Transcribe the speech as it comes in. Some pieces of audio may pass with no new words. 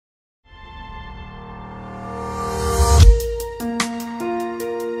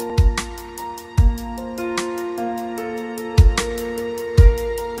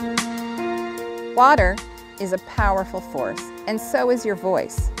Water is a powerful force, and so is your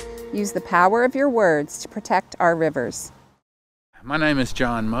voice. Use the power of your words to protect our rivers. My name is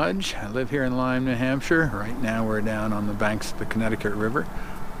John Mudge. I live here in Lyme, New Hampshire. Right now we're down on the banks of the Connecticut River,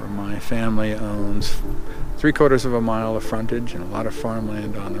 where my family owns 3/4 of a mile of frontage and a lot of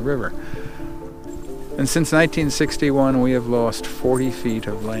farmland on the river. And since 1961, we have lost 40 feet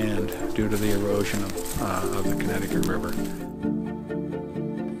of land due to the erosion of the Connecticut River.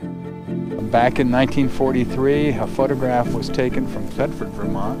 Back in 1943, a photograph was taken from Thetford,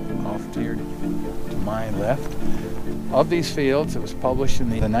 Vermont, off here to my left, of these fields. It was published in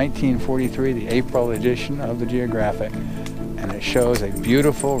the 1943, the April edition of the Geographic, and it shows a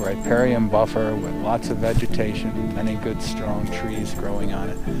beautiful riparian buffer with lots of vegetation, many good strong trees growing on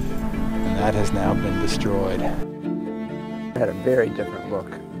it, and that has now been destroyed. It had a very different look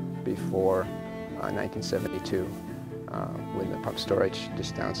before 1972. When the pump storage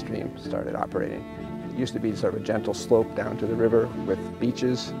just downstream started operating. It used to be sort of a gentle slope down to the river with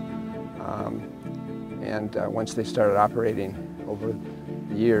beaches, and once they started operating over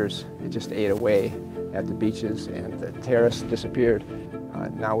the years, it just ate away at the beaches and the terrace disappeared.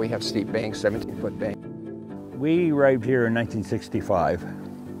 Now we have steep banks, 17-foot banks. We arrived here in 1965,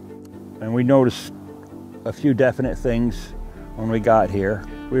 and we noticed a few definite things when we got here.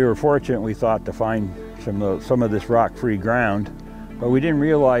 We were fortunate, we thought, to find some of this rock-free ground, but we didn't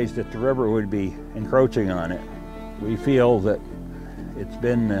realize that the river would be encroaching on it. We feel that it's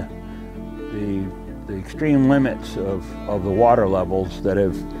been the extreme limits of the water levels that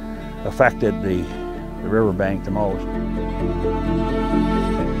have affected the riverbank the most.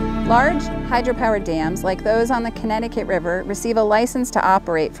 Large hydropower dams like those on the Connecticut River receive a license to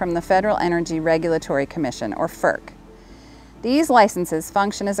operate from the Federal Energy Regulatory Commission, or FERC. These licenses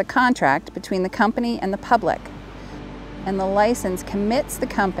function as a contract between the company and the public, and the license commits the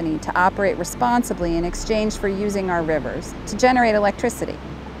company to operate responsibly in exchange for using our rivers to generate electricity.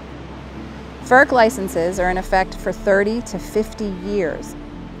 FERC licenses are in effect for 30 to 50 years.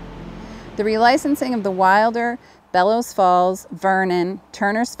 The relicensing of the Wilder, Bellows Falls, Vernon,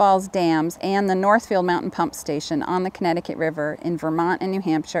 Turners Falls dams, and the Northfield Mountain Pump Station on the Connecticut River in Vermont and New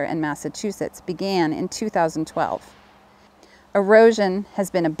Hampshire and Massachusetts began in 2012. Erosion has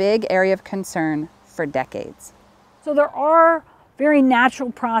been a big area of concern for decades. So there are very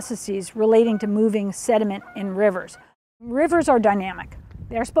natural processes relating to moving sediment in rivers. Rivers are dynamic.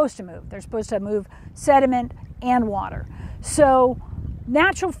 They're supposed to move. They're supposed to move sediment and water. So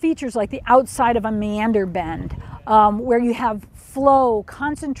natural features like the outside of a meander bend, where you have flow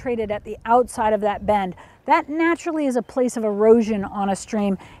concentrated at the outside of that bend, that naturally is a place of erosion on a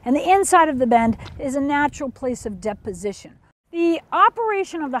stream, and the inside of the bend is a natural place of deposition. The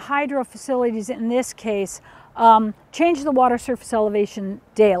operation of the hydro facilities in this case change the water surface elevation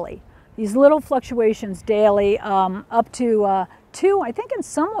daily. These little fluctuations daily, up to 2, I think in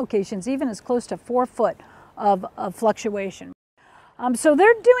some locations even as close to 4 foot of fluctuation. So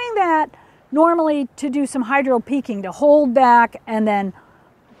they're doing that normally to do some hydro peaking, to hold back and then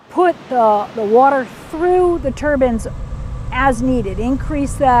put the water through the turbines as needed.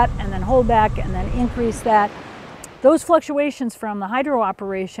 Increase that and then hold back and then increase that. Those fluctuations from the hydro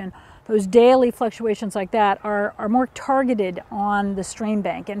operation, those daily fluctuations like that, are more targeted on the stream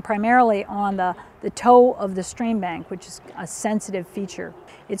bank and primarily on the toe of the stream bank, which is a sensitive feature.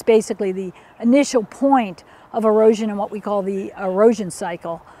 It's basically the initial point of erosion in what we call the erosion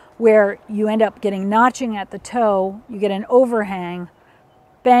cycle, where you end up getting notching at the toe, you get an overhang,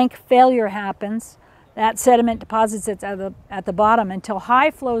 bank failure happens, that sediment deposits itself at the bottom until high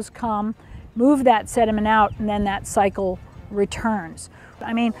flows come, move that sediment out, and then that cycle returns.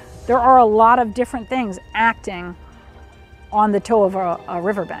 I mean, there are a lot of different things acting on the toe of a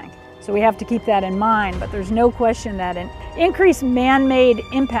riverbank. So we have to keep that in mind, but there's no question that an increased man-made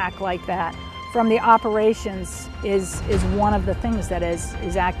impact like that from the operations is one of the things that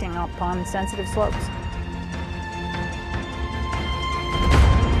is acting upon sensitive slopes.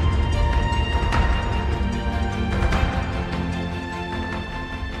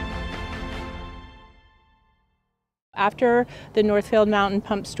 After the Northfield Mountain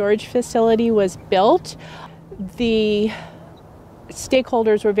Pump Storage Facility was built, the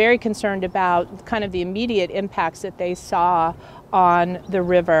stakeholders were very concerned about kind of the immediate impacts that they saw on the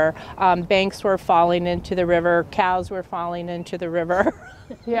river. Banks were falling into the river, cows were falling into the river.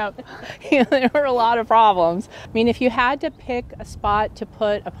 Yep. There were a lot of problems. I mean, if you had to pick a spot to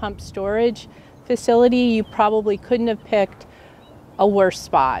put a pump storage facility, you probably couldn't have picked a worse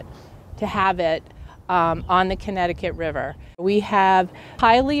spot to have it. on the Connecticut River. We have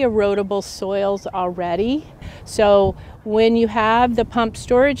highly erodible soils already, so when you have the pump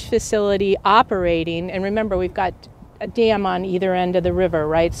storage facility operating, and remember we've got a dam on either end of the river,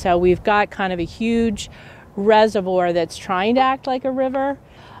 right? So we've got kind of a huge reservoir that's trying to act like a river.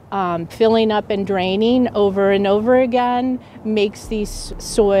 Filling up and draining over and over again makes these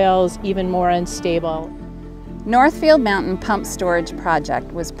soils even more unstable. Northfield Mountain Pump Storage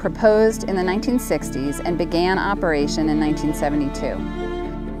Project was proposed in the 1960s and began operation in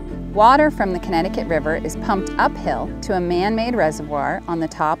 1972. Water from the Connecticut River is pumped uphill to a man-made reservoir on the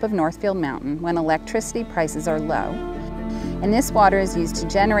top of Northfield Mountain when electricity prices are low. And this water is used to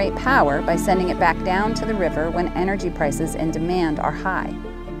generate power by sending it back down to the river when energy prices and demand are high.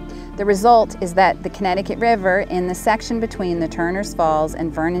 The result is that the Connecticut River, in the section between the Turner's Falls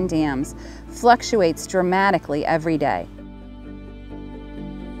and Vernon Dams, fluctuates dramatically every day.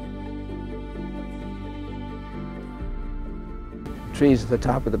 Trees at the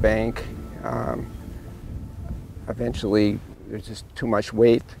top of the bank, eventually there's just too much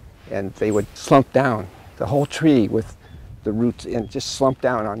weight and they would slump down. The whole tree with the roots in just slumped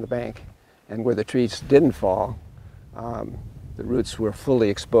down on the bank. And where the trees didn't fall, the roots were fully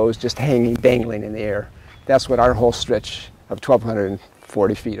exposed, just hanging, dangling in the air. That's what our whole stretch of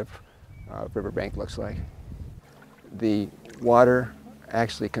 1,240 feet of riverbank looks like. The water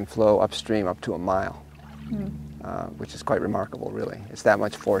actually can flow upstream up to a mile, which is quite remarkable, really. It's that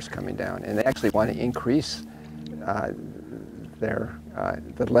much force coming down. And they actually want to increase the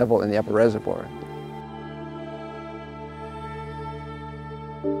level in the upper reservoir.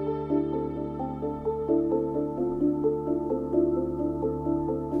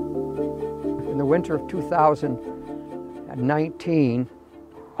 In the winter of 2019,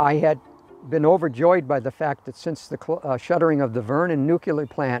 I had been overjoyed by the fact that since the shuttering of the Vernon nuclear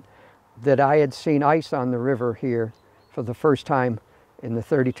plant, that I had seen ice on the river here for the first time in the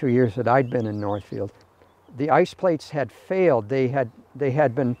 32 years that I'd been in Northfield. The ice plates had failed. They had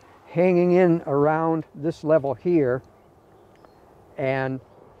been hanging in around this level here, and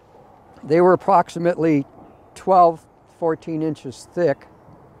they were approximately 12, 14 inches thick.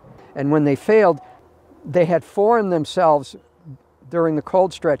 And when they failed, they had formed themselves during the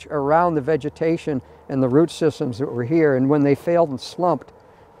cold stretch around the vegetation and the root systems that were here. And when they failed and slumped,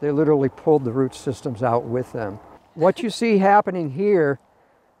 they literally pulled the root systems out with them. What you see happening here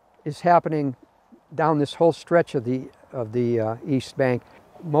is happening down this whole stretch of the east bank.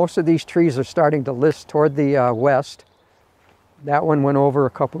 Most of these trees are starting to list toward the west. That one went over a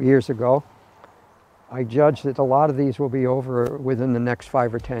couple years ago. I judge that a lot of these will be over within the next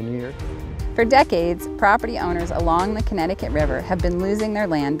 5 or 10 years. For decades, property owners along the Connecticut River have been losing their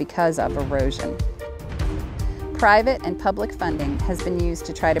land because of erosion. Private and public funding has been used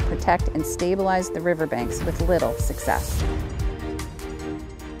to try to protect and stabilize the riverbanks with little success.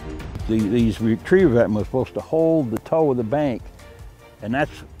 These tree revetment was supposed to hold the toe of the bank, and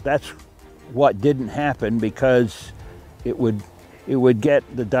that's what didn't happen, because it would get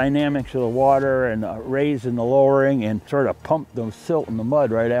the dynamics of the water and the raise and the lowering and sort of pump the silt and the mud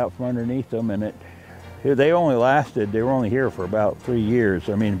right out from underneath them. And they were only here for about 3 years.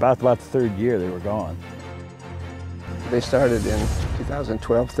 I mean, about the third year they were gone. They started in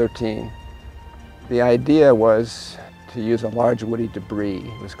 2012-13. The idea was to use a large woody debris.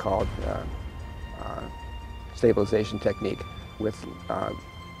 It was called stabilization technique, with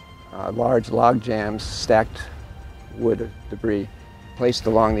large log jams, stacked wood debris placed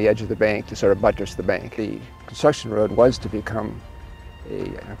along the edge of the bank to sort of buttress the bank. The construction road was to become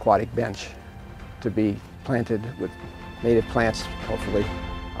an aquatic bench, to be planted with native plants, hopefully,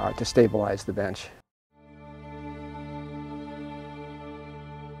 to stabilize the bench.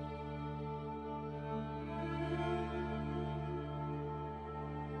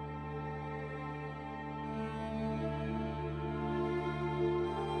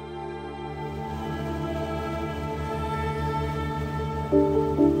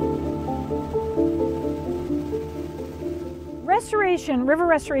 River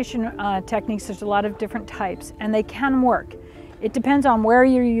restoration techniques, there's a lot of different types, and they can work. It depends on where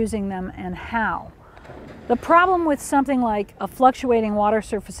you're using them and how. The problem with something like a fluctuating water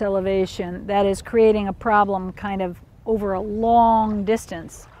surface elevation that is creating a problem kind of over a long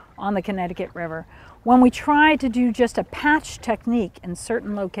distance on the Connecticut River, when we try to do just a patch technique in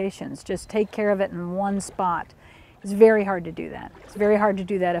certain locations, just take care of it in one spot, it's very hard to do that. It's very hard to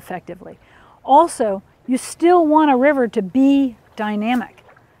do that effectively. Also, you still want a river to be dynamic.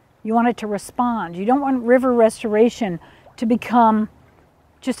 You want it to respond. You don't want river restoration to become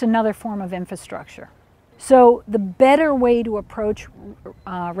just another form of infrastructure. So the better way to approach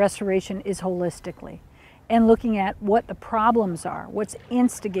restoration is holistically and looking at what the problems are, what's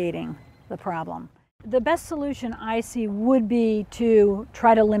instigating the problem. The best solution I see would be to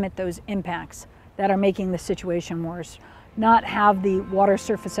try to limit those impacts that are making the situation worse. Not have the water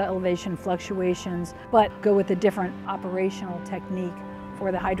surface elevation fluctuations, but go with a different operational technique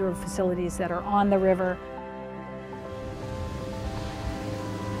for the hydro facilities that are on the river.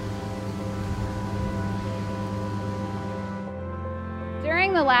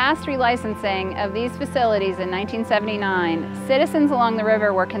 During the last relicensing of these facilities in 1979, citizens along the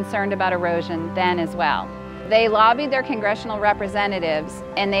river were concerned about erosion then as well. They lobbied their congressional representatives,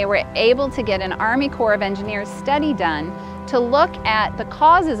 and they were able to get an Army Corps of Engineers study done to look at the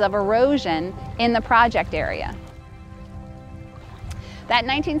causes of erosion in the project area. That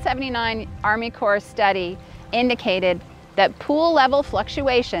 1979 Army Corps study indicated that pool level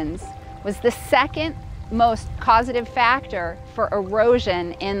fluctuations was the second most causative factor for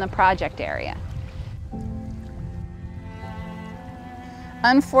erosion in the project area.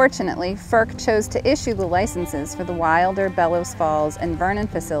 Unfortunately, FERC chose to issue the licenses for the Wilder, Bellows Falls, and Vernon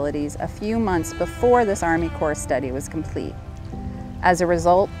facilities a few months before this Army Corps study was complete. As a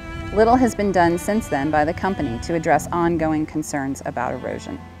result, little has been done since then by the company to address ongoing concerns about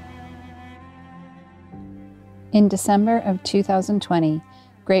erosion. In December of 2020,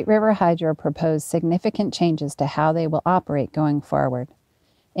 Great River Hydro proposed significant changes to how they will operate going forward.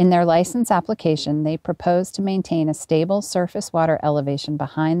 In their license application, they propose to maintain a stable surface water elevation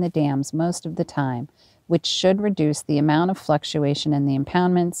behind the dams most of the time, which should reduce the amount of fluctuation in the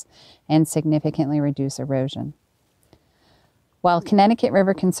impoundments and significantly reduce erosion. While Connecticut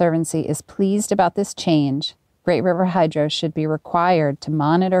River Conservancy is pleased about this change, Great River Hydro should be required to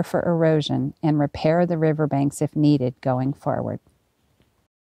monitor for erosion and repair the riverbanks if needed going forward.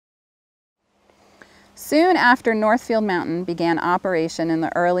 Soon after Northfield Mountain began operation in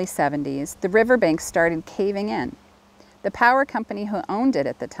the early 70s, the riverbanks started caving in. The power company who owned it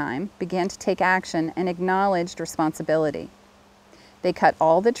at the time began to take action and acknowledged responsibility. They cut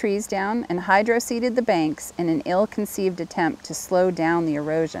all the trees down and hydro-seeded the banks in an ill-conceived attempt to slow down the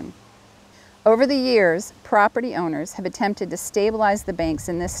erosion. Over the years, property owners have attempted to stabilize the banks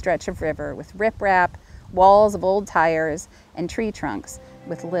in this stretch of river with riprap, walls of old tires, and tree trunks,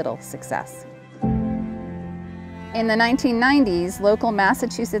 with little success. In the 1990s, local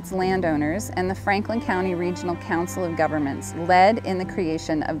Massachusetts landowners and the Franklin County Regional Council of Governments led in the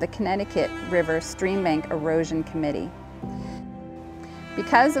creation of the Connecticut River Streambank Erosion Committee.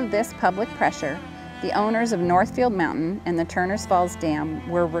 Because of this public pressure, the owners of Northfield Mountain and the Turners Falls Dam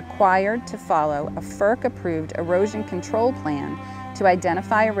were required to follow a FERC-approved erosion control plan to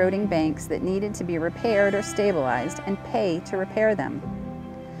identify eroding banks that needed to be repaired or stabilized and pay to repair them.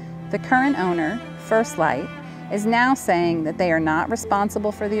 The current owner, First Light, is now saying that they are not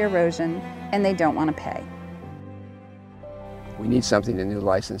responsible for the erosion and they don't want to pay. We need something, a new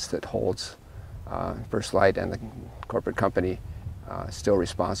license that holds First Light and the corporate company still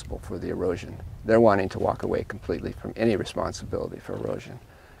responsible for the erosion. They're wanting to walk away completely from any responsibility for erosion.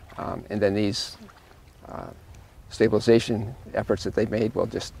 And then these stabilization efforts that they've made will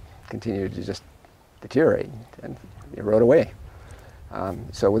just continue to just deteriorate and erode away.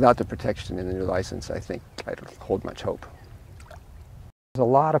 So without the protection in the new license, I think I don't hold much hope. A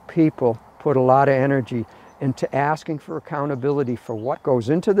lot of people put a lot of energy into asking for accountability for what goes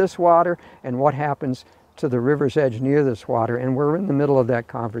into this water and what happens to the river's edge near this water, and we're in the middle of that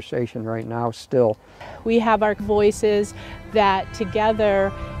conversation right now still. We have our voices that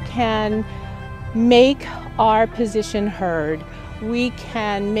together can make our position heard. We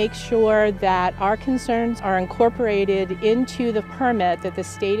can make sure that our concerns are incorporated into the permit that the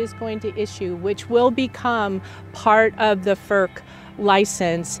state is going to issue, which will become part of the FERC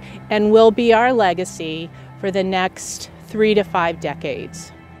license and will be our legacy for the next 3 to 5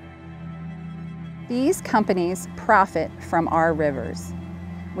 decades. These companies profit from our rivers.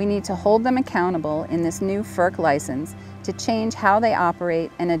 We need to hold them accountable in this new FERC license to change how they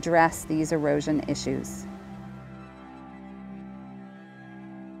operate and address these erosion issues.